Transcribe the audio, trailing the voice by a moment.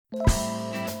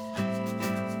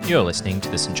You're listening to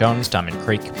the St John's Diamond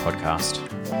Creek podcast.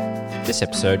 This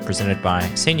episode presented by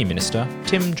Senior Minister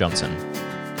Tim Johnson.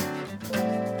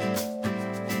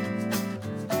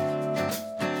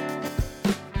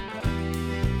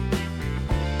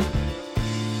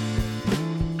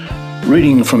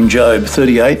 Reading from Job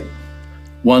 38,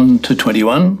 1 to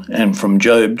 21, and from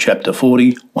Job chapter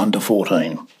 40, 1 to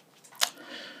 14.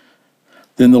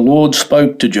 Then the Lord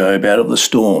spoke to Job out of the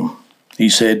storm. He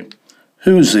said,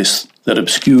 "Who is this that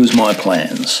obscures my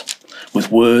plans with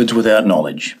words without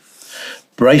knowledge?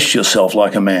 Brace yourself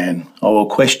like a man, I will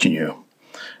question you,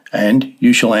 and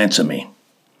you shall answer me.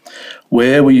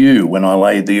 Where were you when I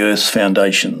laid the earth's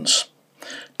foundations?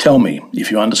 Tell me if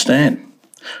you understand.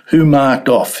 Who marked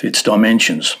off its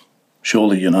dimensions?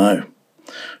 Surely you know.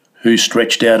 Who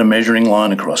stretched out a measuring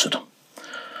line across it?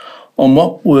 On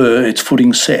what were its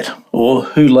footings set, or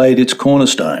who laid its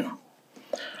cornerstone?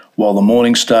 While the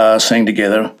morning stars sang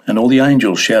together and all the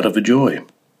angels shouted for joy.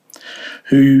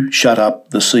 Who shut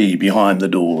up the sea behind the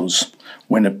doors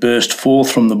when it burst forth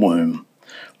from the womb,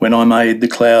 when I made the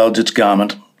clouds its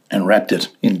garment and wrapped it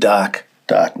in thick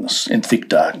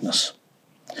darkness?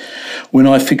 When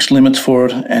I fixed limits for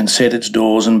it and set its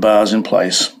doors and bars in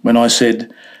place, when I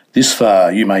said, 'This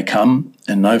far you may come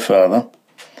and no farther,'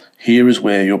 here is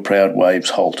where your proud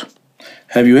waves halt.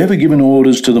 Have you ever given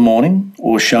orders to the morning,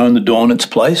 or shown the dawn its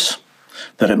place,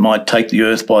 that it might take the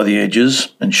earth by the edges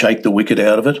and shake the wicked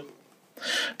out of it?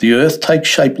 The earth takes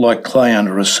shape like clay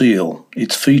under a seal.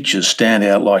 Its features stand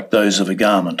out like those of a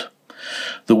garment.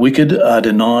 The wicked are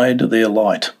denied their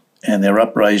light, and their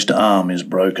upraised arm is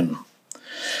broken.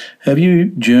 Have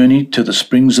you journeyed to the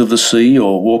springs of the sea,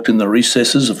 or walked in the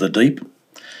recesses of the deep?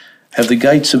 Have the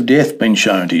gates of death been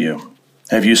shown to you?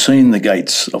 Have you seen the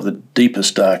gates of the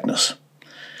deepest darkness?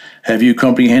 Have you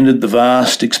comprehended the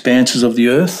vast expanses of the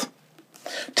earth?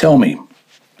 Tell me,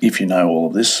 if you know all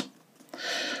of this.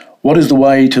 What is the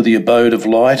way to the abode of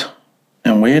light,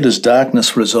 and where does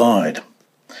darkness reside?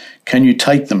 Can you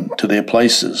take them to their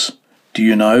places? Do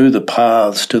you know the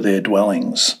paths to their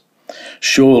dwellings?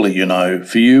 Surely you know,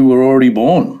 for you were already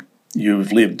born. You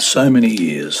have lived so many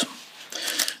years."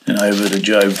 And over to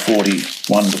Job 40,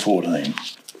 1 to 14.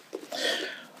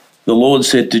 The Lord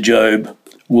said to Job,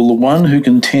 "Will the one who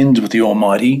contends with the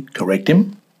Almighty correct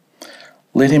him?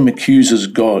 Let him accuse his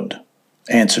God,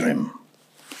 answer him."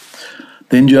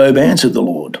 Then Job answered the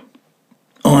Lord,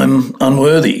 "I'm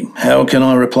unworthy. How can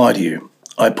I reply to you?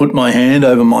 I put my hand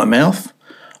over my mouth.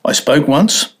 I spoke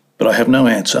once, but I have no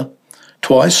answer.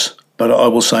 Twice, but I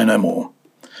will say no more."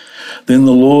 Then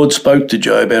the Lord spoke to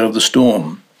Job out of the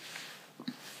storm.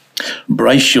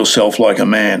 "Brace yourself like a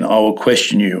man. I will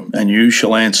question you, and you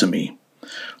shall answer me.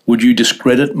 Would you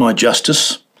discredit my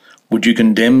justice? Would you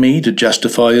condemn me to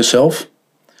justify yourself?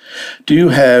 Do you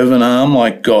have an arm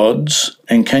like God's,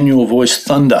 and can your voice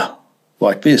thunder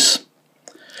like this?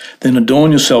 Then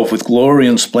adorn yourself with glory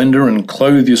and splendour, and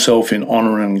clothe yourself in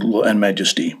honour and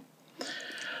majesty.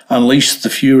 Unleash the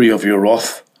fury of your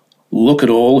wrath. Look at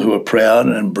all who are proud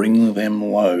and bring them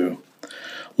low.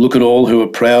 Look at all who are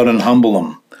proud and humble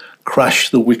them. Crush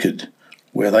the wicked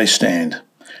where they stand.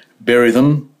 Bury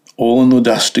them all in the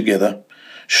dust together.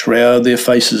 Shroud their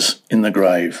faces in the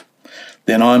grave.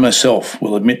 Then I myself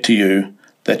will admit to you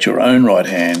that your own right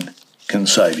hand can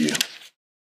save you."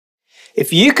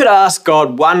 If you could ask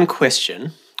God one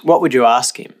question, what would you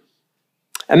ask him?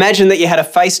 Imagine that you had a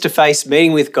face-to-face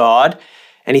meeting with God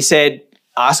and he said,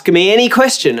 "Ask me any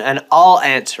question and I'll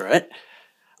answer it."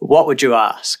 What would you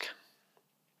ask?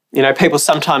 You know, people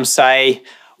sometimes say,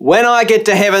 "When I get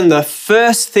to heaven, the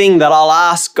first thing that I'll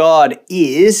ask God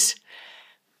is,"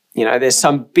 there's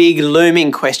some big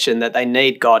looming question that they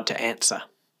need God to answer.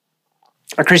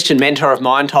 A Christian mentor of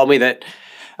mine told me that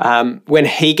when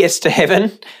he gets to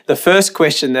heaven, the first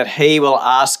question that he will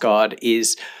ask God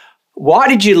is, "Why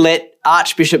did you let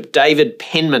Archbishop David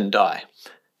Penman die?"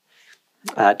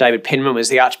 David Penman was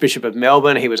the Archbishop of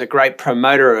Melbourne. He was a great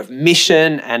promoter of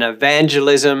mission and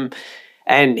evangelism,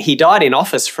 and he died in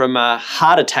office from a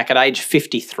heart attack at age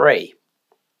 53.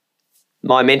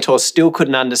 My mentor still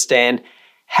couldn't understand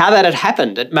how that had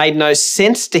happened. It made no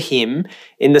sense to him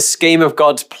in the scheme of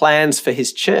God's plans for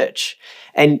his church.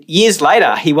 And years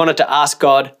later, he wanted to ask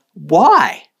God,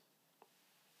 why?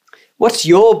 What's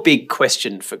your big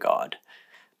question for God?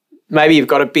 Maybe you've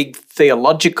got a big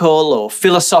theological or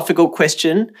philosophical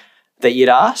question that you'd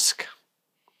ask.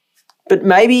 But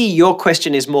maybe your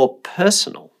question is more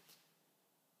personal.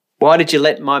 Why did you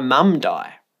let my mum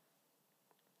die?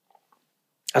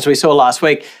 As we saw last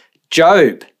week,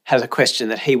 Job has a question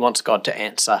that he wants God to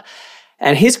answer.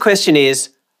 And his question is,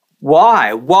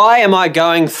 Why? Why am I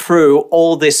going through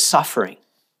all this suffering?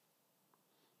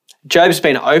 Job's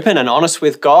been open and honest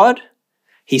with God.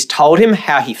 He's told him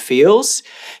how he feels.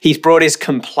 He's brought his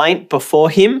complaint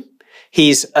before him.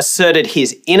 He's asserted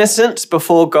his innocence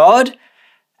before God.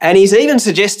 And he's even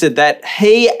suggested that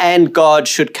he and God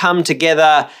should come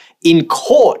together in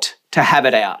court to have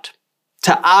it out,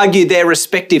 to argue their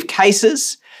respective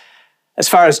cases. As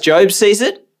far as Job sees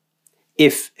it,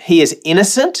 if he is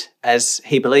innocent, as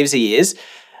he believes he is,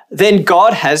 then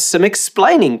God has some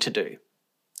explaining to do.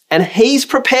 And he's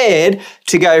prepared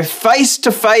to go face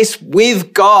to face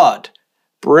with God.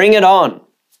 Bring it on.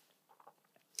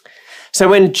 So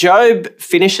when Job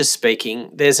finishes speaking,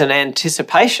 there's an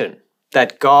anticipation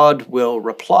that God will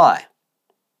reply.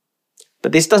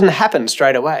 But this doesn't happen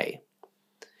straight away.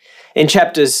 In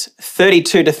chapters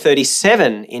 32 to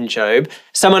 37 in Job,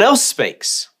 someone else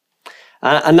speaks.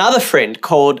 Another friend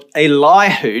called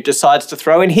Elihu decides to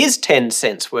throw in his 10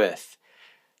 cents worth.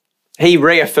 He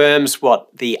reaffirms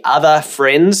what the other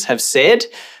friends have said,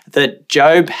 that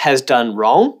Job has done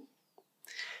wrong.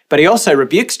 But he also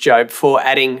rebukes Job for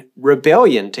adding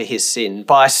rebellion to his sin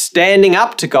by standing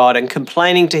up to God and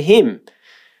complaining to him.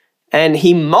 And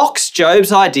he mocks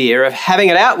Job's idea of having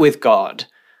it out with God.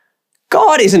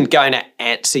 God isn't going to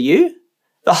answer you.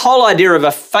 The whole idea of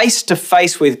a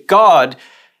face-to-face with God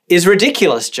is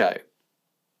ridiculous, Job.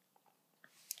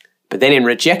 But then in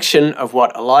rejection of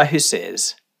what Elihu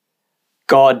says,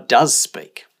 God does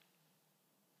speak.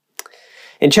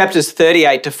 In chapters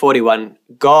 38 to 41,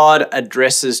 God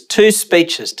addresses 2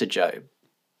 speeches to Job.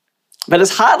 But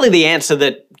it's hardly the answer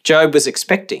that Job was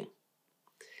expecting.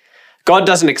 God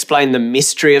doesn't explain the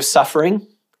mystery of suffering.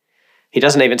 He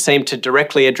doesn't even seem to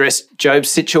directly address Job's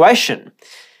situation.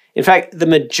 In fact, the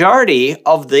majority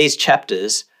of these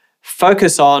chapters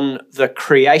focus on the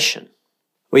creation.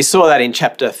 We saw that in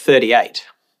chapter 38.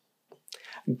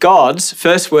 God's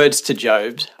first words to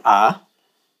Job are,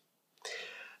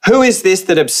 "Who is this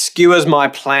that obscures my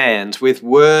plans with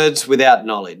words without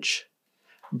knowledge?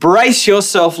 Brace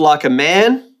yourself like a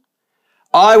man.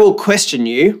 I will question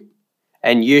you,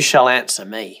 and you shall answer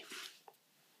me."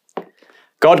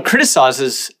 God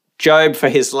criticizes Job for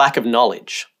his lack of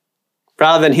knowledge.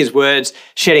 Rather than his words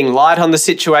shedding light on the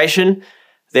situation,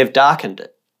 they've darkened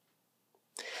it.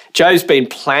 Job's been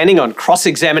planning on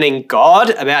cross-examining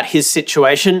God about his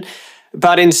situation,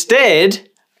 but instead,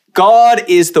 God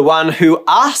is the one who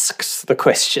asks the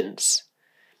questions.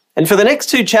 And for the next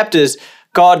 2 chapters,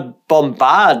 God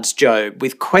bombards Job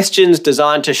with questions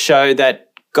designed to show that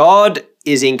God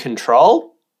is in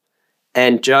control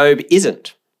and Job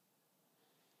isn't.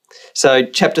 So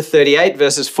chapter 38,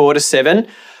 verses 4 to 7,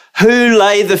 who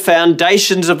laid the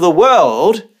foundations of the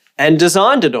world and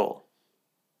designed it all?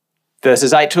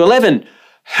 Verses 8 to 11,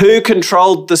 who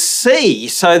controlled the sea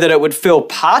so that it would fill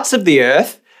parts of the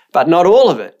earth, but not all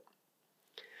of it?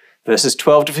 Verses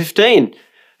 12 to 15,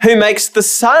 who makes the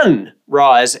sun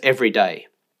rise every day?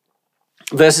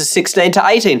 Verses 16 to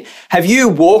 18, have you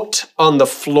walked on the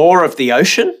floor of the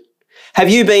ocean? Have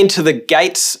you been to the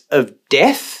gates of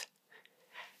death?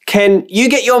 Can you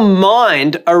get your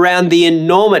mind around the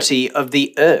enormity of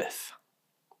the earth?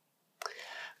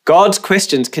 God's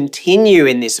questions continue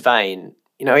in this vein.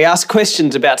 He asks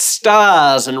questions about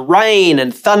stars and rain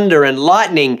and thunder and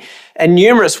lightning and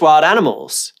numerous wild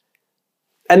animals.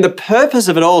 And the purpose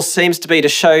of it all seems to be to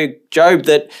show Job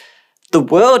that the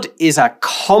world is a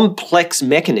complex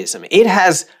mechanism. It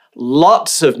has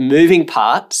lots of moving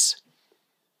parts,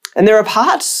 and there are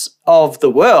parts of the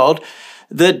world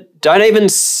that don't even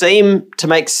seem to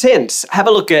make sense. Have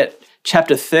a look at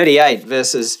chapter 38,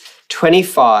 verses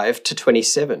 25 to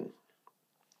 27.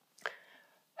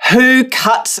 Who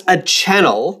cuts a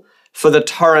channel for the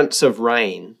torrents of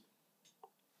rain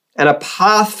and a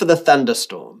path for the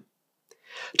thunderstorm,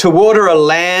 to water a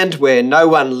land where no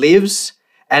one lives,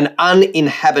 an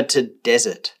uninhabited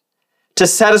desert, to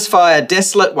satisfy a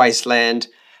desolate wasteland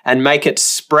and make it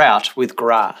sprout with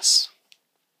grass?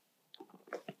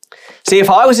 See, if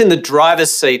I was in the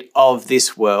driver's seat of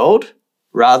this world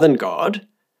rather than God,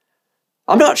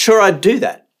 I'm not sure I'd do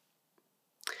that.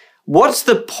 What's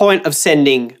the point of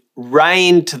sending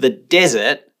rain to the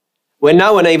desert where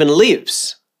no one even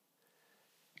lives?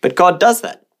 But God does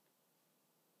that.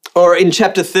 Or in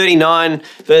chapter 39,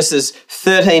 verses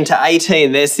 13 to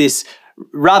 18, there's this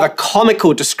rather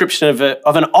comical description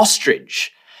of an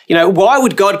ostrich. Why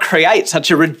would God create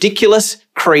such a ridiculous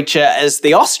creature as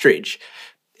the ostrich?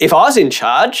 If I was in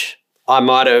charge, I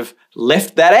might have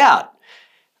left that out.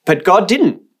 But God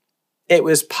didn't. It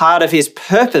was part of his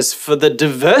purpose for the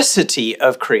diversity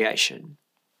of creation.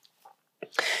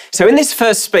 So in this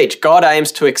first speech, God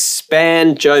aims to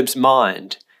expand Job's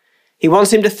mind. He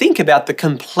wants him to think about the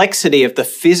complexity of the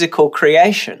physical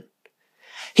creation.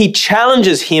 He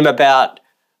challenges him about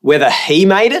whether he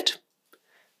made it,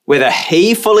 whether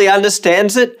he fully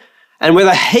understands it, and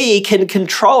whether he can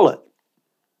control it.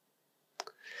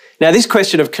 Now, this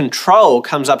question of control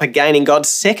comes up again in God's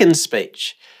second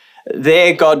speech.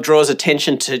 There, God draws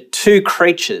attention to two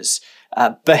creatures,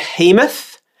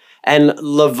 Behemoth and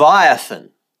Leviathan.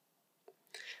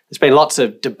 There's been lots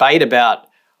of debate about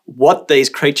what these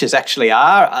creatures actually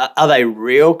are. Are they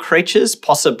real creatures,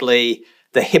 possibly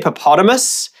the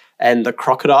hippopotamus and the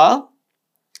crocodile?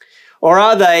 Or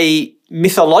are they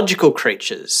mythological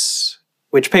creatures,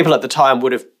 which people at the time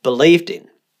would have believed in?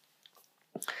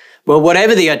 Well,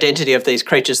 whatever the identity of these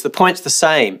creatures, the point's the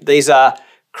same. These are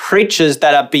creatures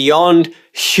that are beyond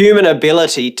human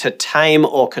ability to tame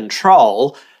or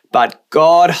control, but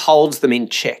God holds them in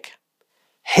check.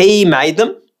 He made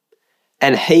them,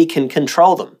 and he can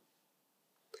control them.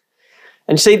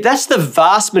 And see, that's the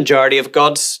vast majority of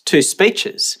God's two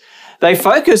speeches. They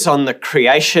focus on the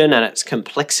creation and its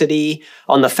complexity,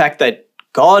 on the fact that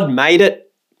God made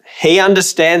it, he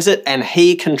understands it, and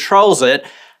he controls it,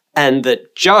 and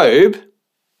that Job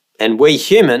and we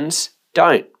humans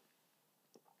don't.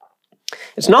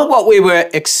 It's not what we were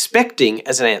expecting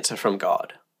as an answer from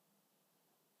God.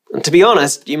 And to be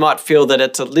honest, you might feel that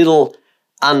it's a little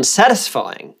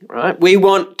unsatisfying, right? We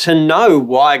want to know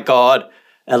why God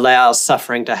allows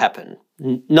suffering to happen,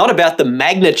 not about the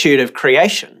magnitude of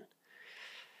creation.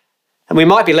 And we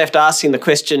might be left asking the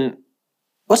question,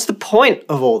 what's the point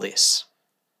of all this?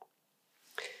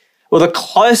 Well, the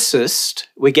closest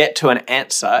we get to an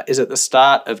answer is at the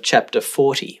start of chapter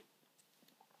 40.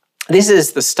 This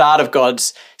is the start of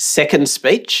God's second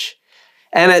speech,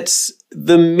 and it's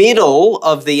the middle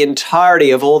of the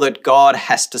entirety of all that God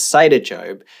has to say to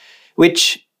Job,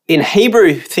 which in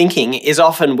Hebrew thinking is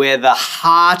often where the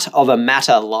heart of a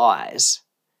matter lies.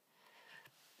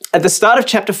 At the start of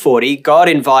chapter 40, God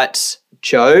invites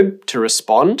Job to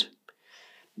respond.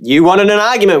 You wanted an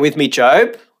argument with me,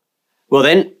 Job? Well,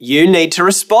 then you need to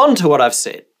respond to what I've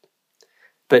said.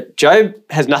 But Job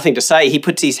has nothing to say. He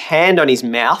puts his hand on his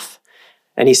mouth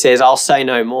and he says, I'll say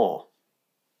no more.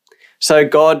 So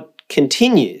God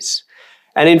continues.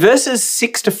 And in verses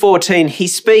 6 to 14, he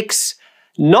speaks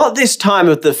not this time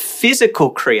of the physical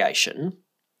creation,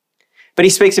 but he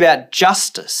speaks about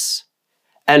justice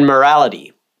and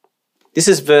morality. This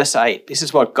is verse 8. This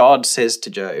is what God says to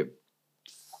Job.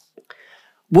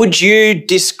 Would you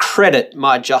discredit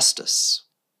my justice?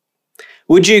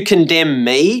 Would you condemn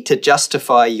me to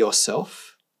justify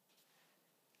yourself?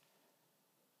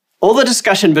 All the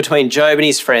discussion between Job and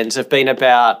his friends have been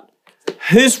about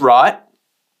who's right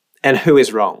and who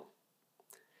is wrong.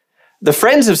 The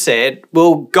friends have said,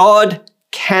 well, God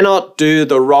cannot do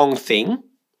the wrong thing.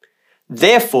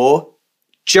 Therefore,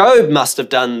 Job must have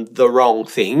done the wrong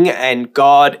thing and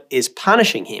God is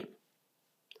punishing him.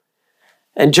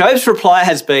 And Job's reply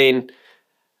has been,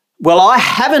 well, I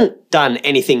haven't done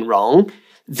anything wrong.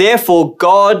 Therefore,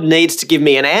 God needs to give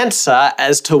me an answer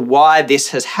as to why this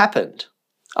has happened.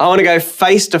 I want to go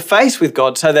face to face with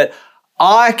God so that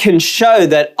I can show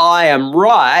that I am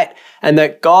right and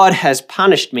that God has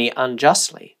punished me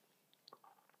unjustly.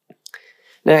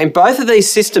 Now, in both of these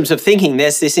systems of thinking,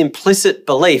 there's this implicit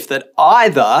belief that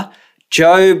either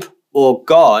Job or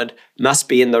God must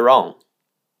be in the wrong.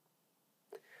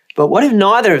 But what if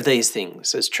neither of these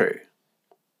things is true?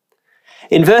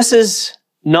 In verses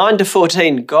 9 to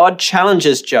 14, God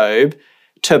challenges Job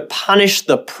to punish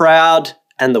the proud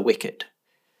and the wicked.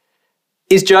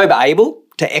 Is Job able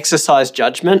to exercise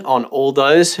judgment on all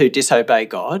those who disobey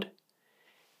God?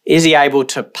 Is he able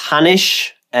to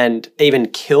punish and even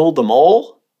kill them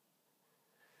all?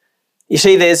 You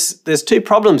see, there's two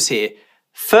problems here.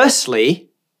 Firstly,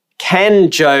 can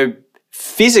Job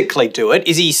physically do it?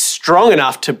 Is he strong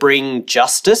enough to bring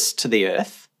justice to the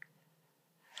earth?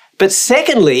 But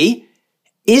secondly,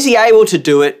 is he able to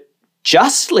do it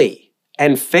justly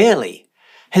and fairly?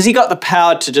 Has he got the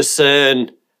power to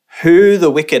discern who the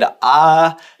wicked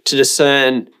are, to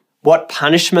discern what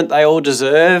punishment they all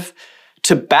deserve,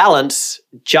 to balance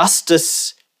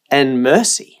justice and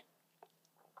mercy?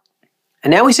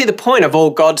 And now we see the point of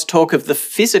all God's talk of the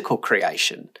physical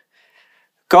creation.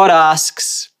 God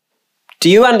asks, do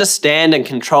you understand and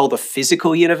control the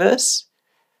physical universe?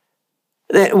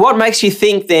 What makes you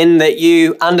think then that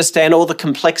you understand all the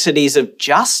complexities of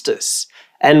justice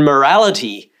and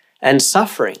morality and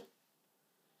suffering?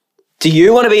 Do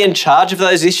you want to be in charge of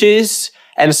those issues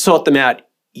and sort them out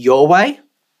your way?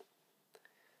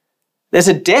 There's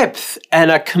a depth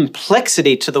and a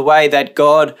complexity to the way that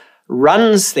God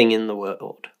runs things in the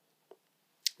world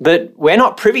that we're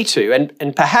not privy to,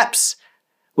 and perhaps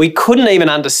we couldn't even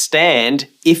understand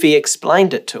if he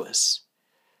explained it to us.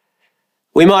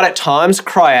 We might at times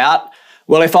cry out,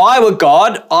 well, if I were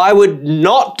God, I would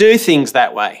not do things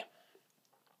that way.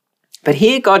 But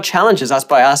here God challenges us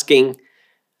by asking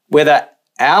whether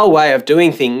our way of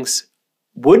doing things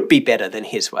would be better than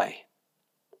his way.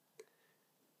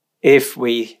 If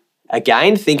we,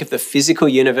 again, think of the physical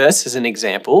universe as an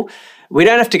example, we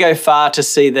don't have to go far to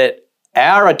see that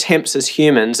our attempts as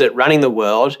humans at running the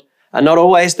world are not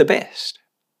always the best.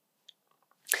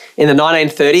 In the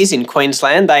 1930s in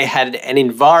Queensland, they had an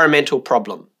environmental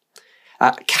problem.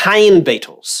 Cane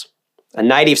beetles, a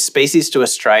native species to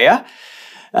Australia.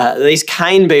 These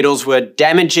cane beetles were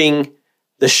damaging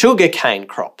the sugarcane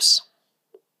crops.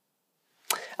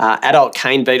 Adult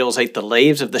cane beetles eat the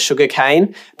leaves of the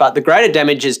sugarcane, but the greater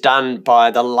damage is done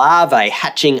by the larvae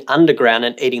hatching underground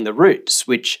and eating the roots,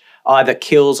 which either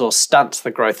kills or stunts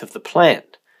the growth of the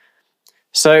plant.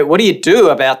 So what do you do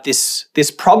about this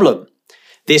problem?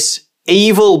 This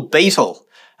evil beetle,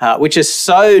 which is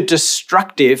so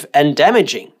destructive and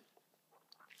damaging.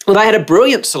 Well, they had a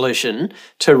brilliant solution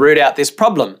to root out this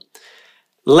problem.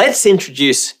 Let's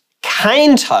introduce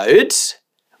cane toads,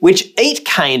 which eat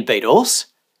cane beetles,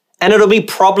 and it'll be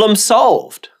problem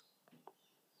solved.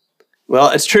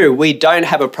 Well, it's true, we don't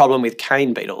have a problem with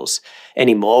cane beetles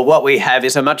anymore. What we have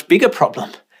is a much bigger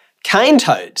problem. Cane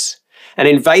toads, an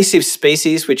invasive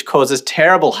species which causes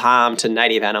terrible harm to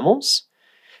native animals.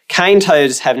 Cane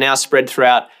toads have now spread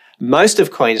throughout most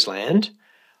of Queensland,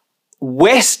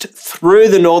 west through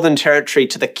the Northern Territory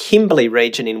to the Kimberley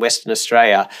region in Western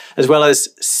Australia, as well as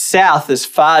south as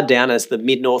far down as the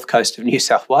mid-north coast of New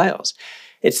South Wales.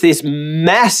 It's this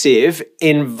massive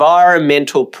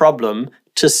environmental problem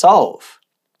to solve.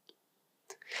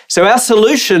 So our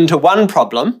solution to one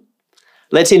problem,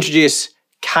 let's introduce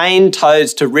cane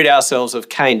toads to rid ourselves of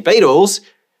cane beetles,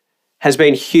 has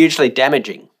been hugely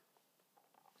damaging.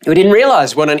 We didn't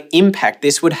realise what an impact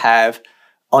this would have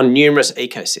on numerous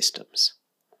ecosystems,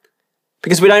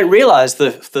 because we don't realise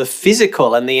the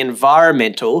physical and the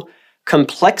environmental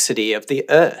complexity of the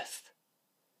earth.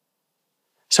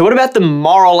 So what about the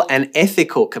moral and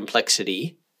ethical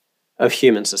complexity of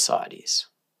human societies?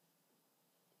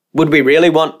 Would we really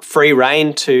want free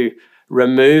rein to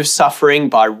remove suffering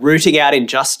by rooting out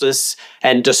injustice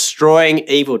and destroying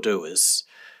evildoers?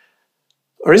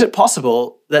 Or is it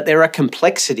possible that there are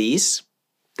complexities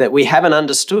that we haven't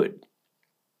understood?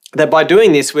 That by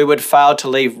doing this, we would fail to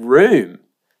leave room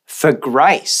for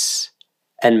grace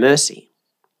and mercy.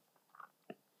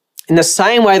 In the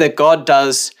same way that God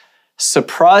does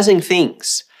surprising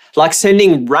things, like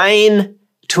sending rain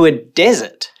to a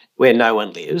desert where no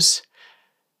one lives,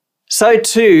 so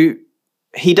too,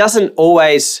 he doesn't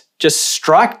always just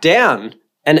strike down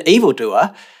an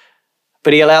evildoer,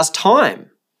 but he allows time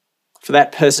for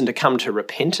that person to come to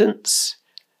repentance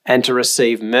and to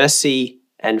receive mercy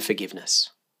and forgiveness.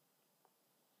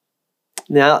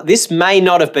 Now, this may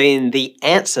not have been the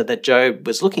answer that Job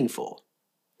was looking for.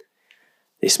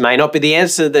 This may not be the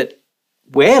answer that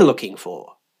we're looking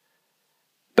for,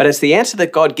 but it's the answer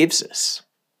that God gives us.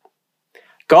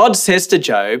 God says to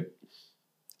Job,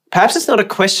 perhaps it's not a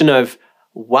question of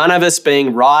one of us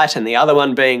being right and the other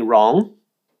one being wrong.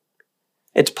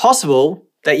 It's possible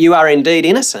that you are indeed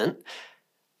innocent,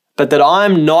 but that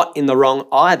I'm not in the wrong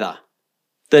either.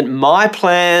 That my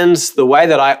plans, the way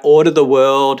that I order the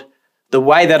world, the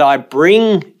way that I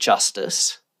bring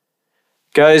justice,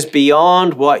 goes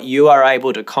beyond what you are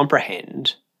able to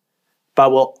comprehend,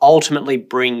 but will ultimately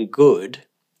bring good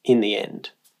in the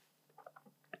end.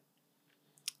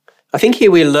 I think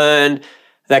here we learn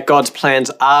that God's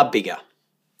plans are bigger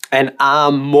and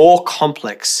are more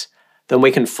complex than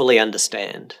we can fully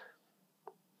understand.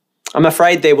 I'm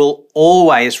afraid there will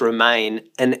always remain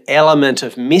an element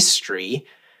of mystery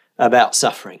about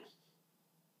suffering.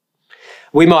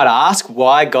 We might ask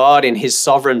why God, in his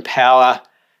sovereign power,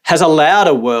 has allowed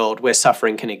a world where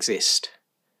suffering can exist,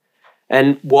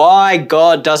 and why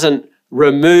God doesn't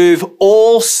remove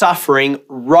all suffering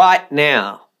right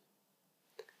now.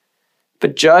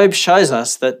 But Job shows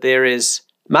us that there is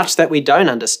much that we don't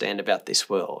understand about this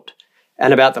world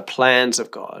and about the plans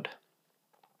of God.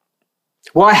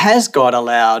 Why has God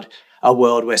allowed a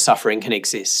world where suffering can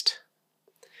exist?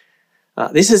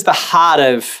 This is the heart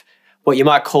of what you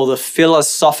might call the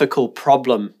philosophical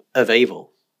problem of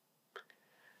evil.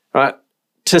 Right?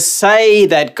 To say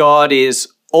that God is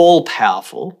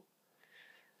all-powerful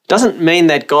doesn't mean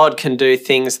that God can do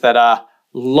things that are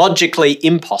logically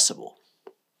impossible.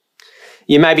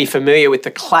 You may be familiar with the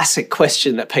classic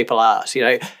question that people ask,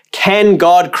 can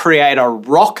God create a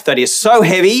rock that is so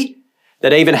heavy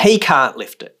that even he can't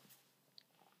lift it?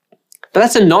 But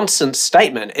that's a nonsense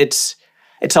statement. It's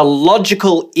a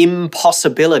logical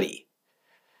impossibility.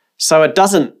 So it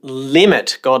doesn't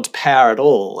limit God's power at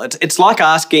all. It's like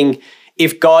asking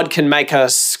if God can make a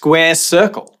square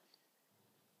circle.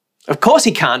 Of course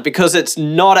he can't, because it's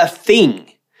not a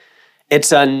thing.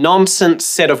 It's a nonsense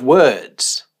set of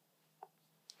words.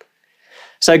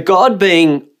 So God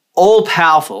being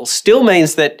all-powerful still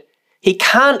means that he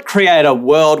can't create a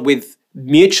world with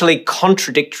mutually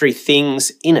contradictory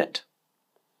things in it.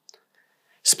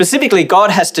 Specifically, God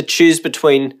has to choose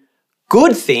between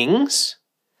good things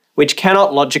which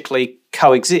cannot logically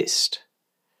coexist.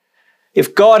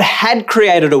 If God had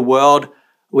created a world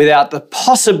without the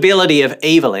possibility of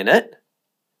evil in it,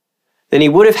 then he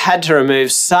would have had to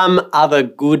remove some other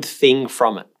good thing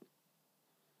from it.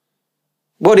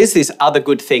 What is this other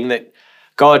good thing that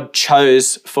God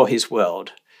chose for his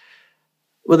world?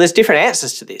 Well, there's different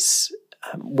answers to this.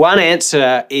 One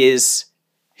answer is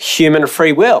human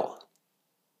free will.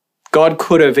 God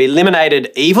could have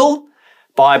eliminated evil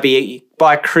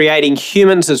by creating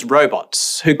humans as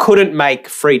robots who couldn't make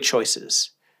free choices.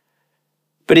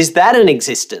 But is that an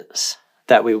existence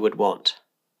that we would want?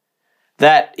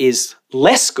 That is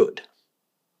less good.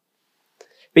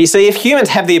 But you see, if humans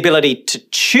have the ability to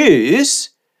choose,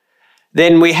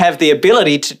 then we have the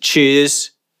ability to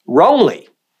choose wrongly,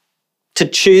 to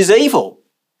choose evil,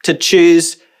 to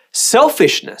choose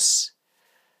selfishness,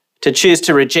 to choose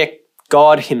to reject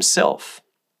God himself.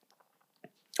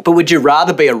 But would you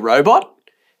rather be a robot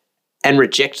and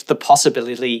reject the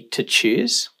possibility to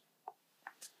choose?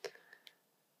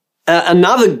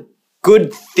 Another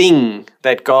good thing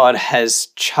that God has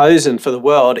chosen for the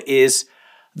world is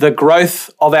the growth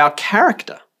of our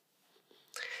character.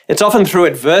 It's often through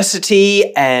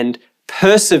adversity and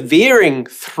persevering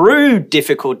through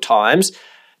difficult times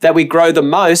that we grow the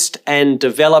most and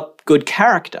develop good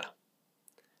character.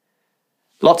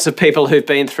 Lots of people who've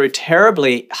been through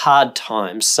terribly hard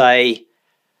times say,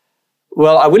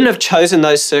 well, I wouldn't have chosen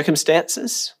those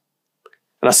circumstances,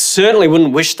 and I certainly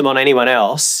wouldn't wish them on anyone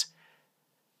else,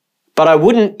 but I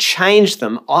wouldn't change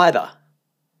them either,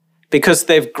 because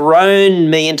they've grown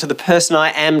me into the person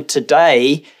I am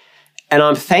today, and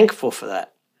I'm thankful for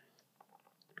that.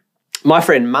 My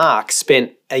friend Mark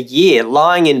spent a year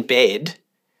lying in bed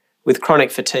with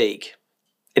chronic fatigue.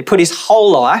 It put his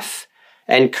whole life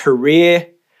and career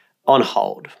on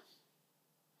hold.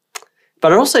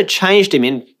 But it also changed him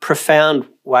in profound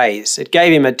ways. It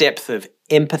gave him a depth of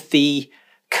empathy,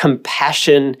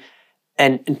 compassion,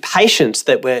 and patience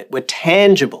that were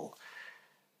tangible.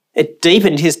 It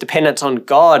deepened his dependence on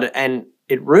God, and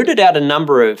it rooted out a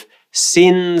number of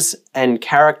sins and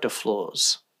character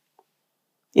flaws.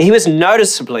 He was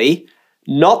noticeably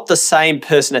not the same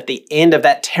person at the end of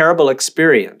that terrible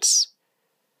experience,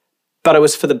 but it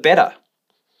was for the better.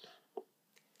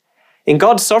 In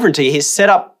God's sovereignty, he's set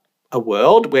up a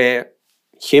world where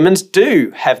humans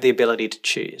do have the ability to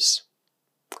choose.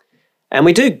 And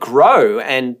we do grow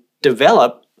and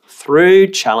develop through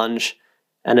challenge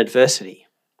and adversity.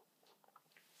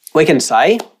 We can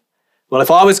say, well, if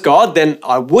I was God, then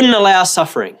I wouldn't allow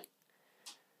suffering.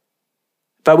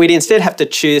 But we'd instead have to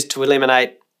choose to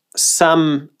eliminate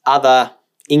some other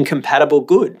incompatible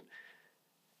good.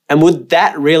 And would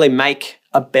that really make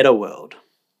a better world?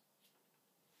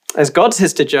 As God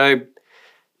says to Job,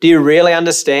 do you really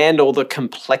understand all the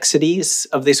complexities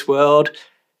of this world?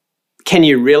 Can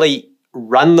you really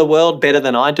run the world better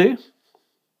than I do?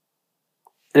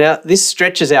 Now, this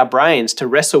stretches our brains to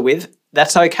wrestle with.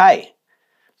 That's okay.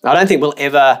 I don't think we'll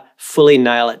ever fully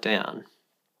nail it down.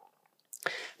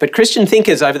 But Christian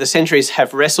thinkers over the centuries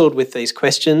have wrestled with these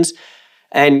questions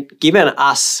and given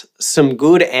us some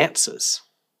good answers.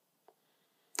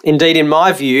 Indeed, in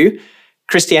my view,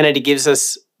 Christianity gives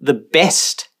us the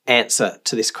best answer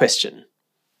to this question,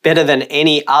 better than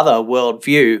any other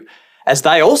worldview, as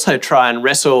they also try and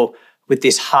wrestle with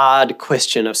this hard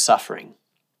question of suffering.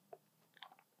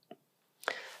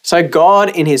 So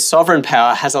God, in his sovereign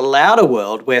power, has allowed a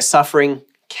world where suffering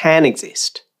can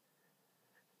exist.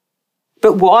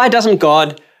 But why doesn't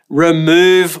God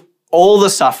remove all the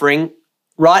suffering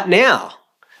right now?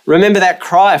 Remember that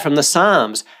cry from the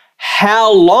Psalms,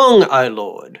 "How long, O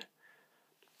Lord?"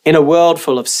 In a world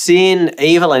full of sin,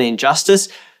 evil, and injustice,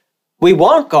 we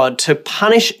want God to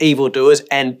punish evildoers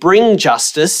and bring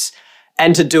justice,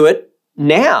 and to do it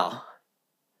now.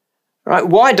 Right?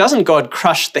 Why doesn't God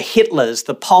crush the Hitlers,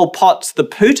 the Pol Pots, the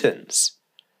Putins?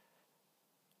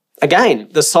 Again,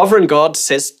 the sovereign God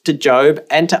says to Job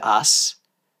and to us,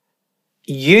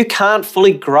 you can't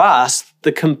fully grasp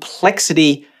the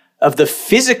complexity of the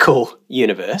physical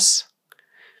universe,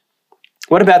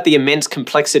 what about the immense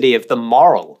complexity of the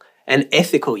moral and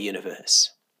ethical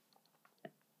universe?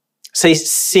 See,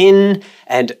 sin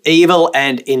and evil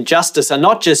and injustice are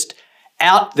not just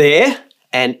out there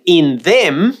and in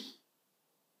them,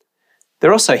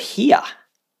 they're also here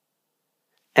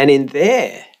and in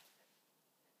there.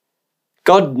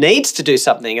 God needs to do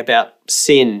something about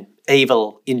sin,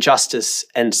 evil, injustice,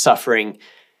 and suffering.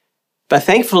 But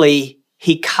thankfully,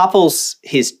 he couples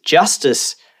his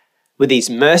justice with his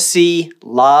mercy,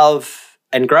 love,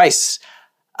 and grace.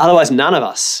 Otherwise, none of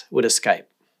us would escape.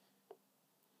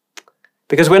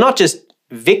 Because we're not just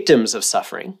victims of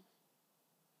suffering,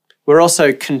 we're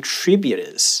also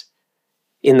contributors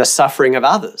in the suffering of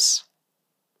others.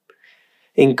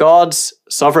 In God's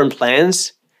sovereign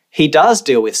plans, he does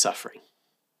deal with suffering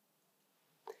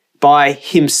by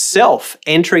himself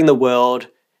entering the world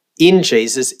in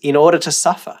Jesus in order to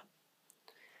suffer.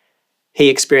 He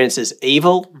experiences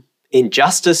evil,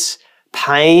 injustice,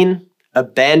 pain,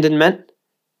 abandonment,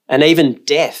 and even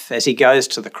death as he goes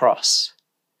to the cross.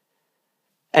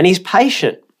 And he's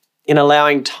patient in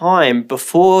allowing time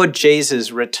before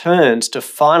Jesus returns to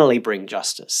finally bring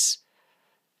justice.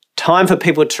 Time for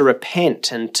people to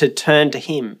repent and to turn to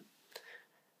him.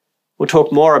 We'll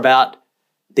talk more about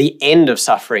the end of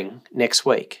suffering next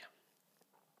week.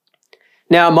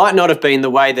 Now, it might not have been the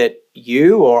way that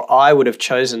you or I would have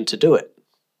chosen to do it,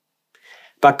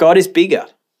 but God is bigger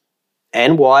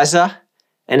and wiser,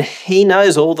 and he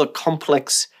knows all the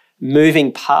complex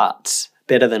moving parts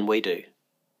better than we do.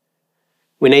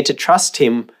 We need to trust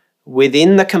him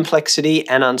within the complexity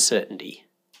and uncertainty,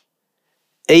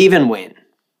 even when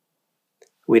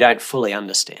we don't fully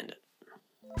understand it.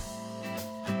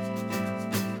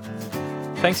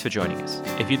 Thanks for joining us.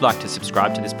 If you'd like to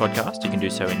subscribe to this podcast, you can do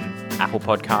so in Apple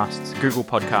Podcasts, Google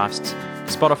Podcasts,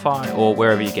 Spotify, or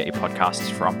wherever you get your podcasts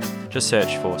from. Just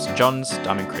search for St. John's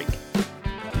Diamond Creek.